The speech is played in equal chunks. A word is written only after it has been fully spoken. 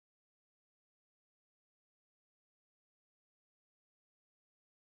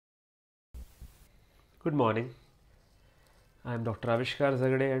Good morning. I am Dr. Avishkar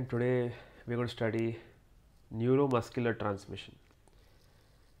Zagade and today we are going to study neuromuscular transmission.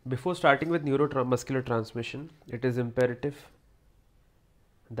 Before starting with neuromuscular transmission, it is imperative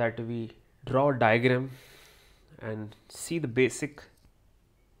that we draw a diagram and see the basic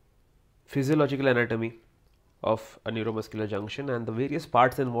physiological anatomy of a neuromuscular junction and the various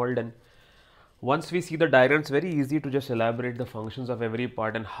parts involved, and once we see the diagram, it's very easy to just elaborate the functions of every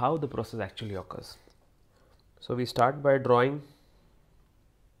part and how the process actually occurs. So we start by drawing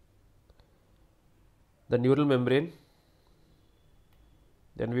the neural membrane,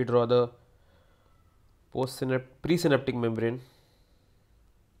 then we draw the presynaptic membrane,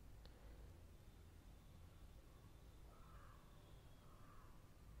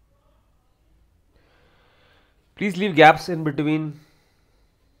 please leave gaps in between,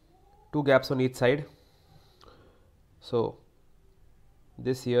 2 gaps on each side. So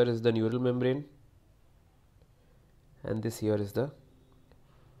this here is the neural membrane and this here is the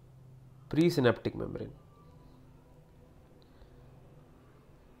presynaptic membrane.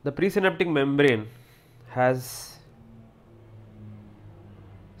 The presynaptic membrane has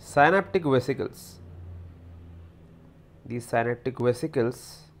synaptic vesicles. These synaptic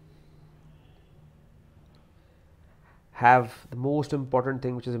vesicles have the most important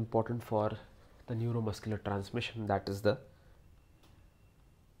thing which is important for the neuromuscular transmission, that is the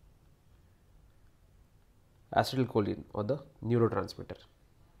acetylcholine or the neurotransmitter.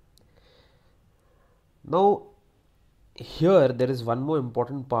 Now here there is one more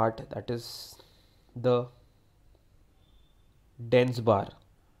important part, that is the dense bar.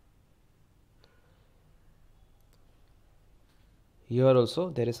 Here also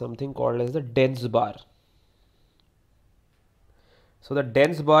there is something called as the dense bar. So the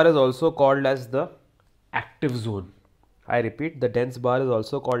dense bar is also called as the active zone. I repeat, the dense bar is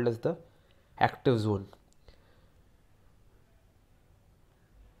also called as the active zone.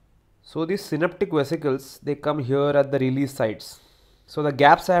 So these synaptic vesicles, they come here at the release sites. So the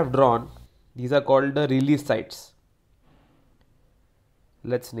gaps I have drawn, these are called the release sites.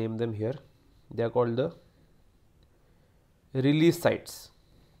 Let's name them here. They are called the release sites.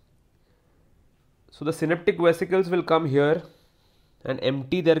 So the synaptic vesicles will come here and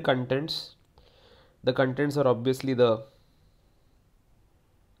empty their contents. The contents are obviously the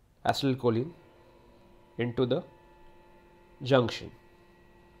acetylcholine into the junction.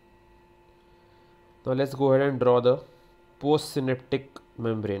 Now let's go ahead and draw the postsynaptic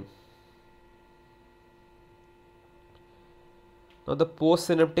membrane. Now the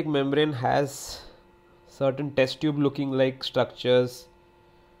postsynaptic membrane has certain test tube looking like structures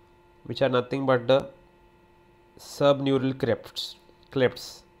which are nothing but the subneural clefts.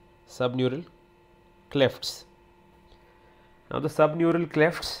 Subneural clefts. Now the subneural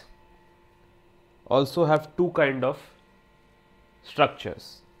clefts also have two kind of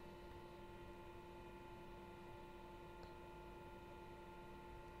structures.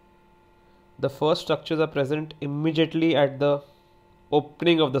 The first structures are present immediately at the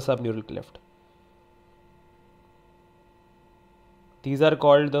opening of the subneural cleft. These are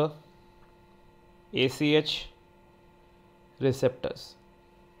called the ACH receptors.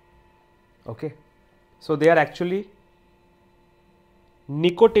 Okay, so they are actually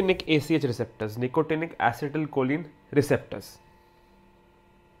nicotinic ACH receptors, nicotinic acetylcholine receptors.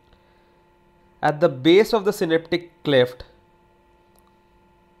 At the base of the synaptic cleft,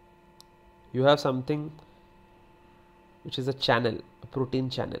 you have something which is a channel, a protein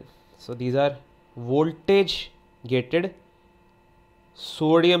channel. So these are voltage gated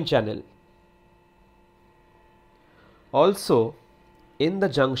sodium channel. Also in the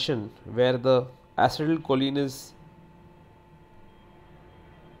junction where the acetylcholine is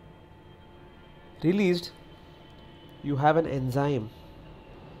released, you have an enzyme,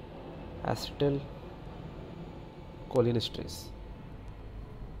 acetylcholinesterase.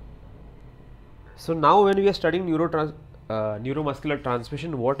 So now when we are studying neuromuscular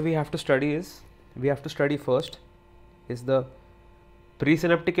transmission, what we have to study is, we have to study first is the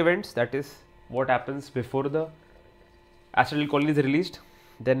presynaptic events, that is what happens before the acetylcholine is released.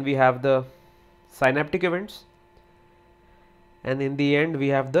 Then we have the synaptic events, and in the end we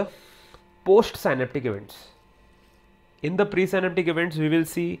have the postsynaptic events. In the presynaptic events we will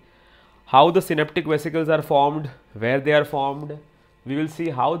see how the synaptic vesicles are formed, where they are formed. We will see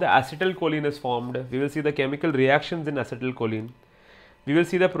how the acetylcholine is formed. We will see the chemical reactions in acetylcholine. We will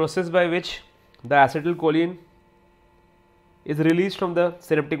see the process by which the acetylcholine is released from the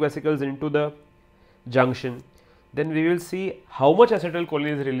synaptic vesicles into the junction. Then we will see how much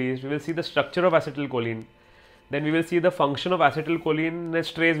acetylcholine is released. We will see the structure of acetylcholine. Then we will see the function of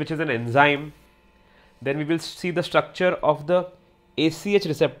acetylcholinesterase, which is an enzyme. Then we will see the structure of the ACH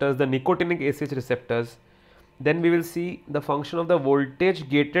receptors, the nicotinic ACH receptors. Then we will see the function of the voltage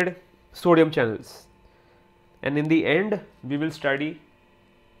gated sodium channels. And in the end, we will study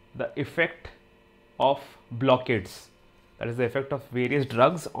the effect of blockades, that is the effect of various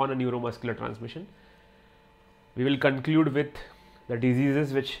drugs on a neuromuscular transmission. We will conclude with the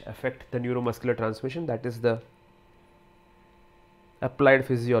diseases which affect the neuromuscular transmission, that is the applied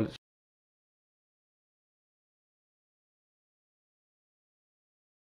physiology.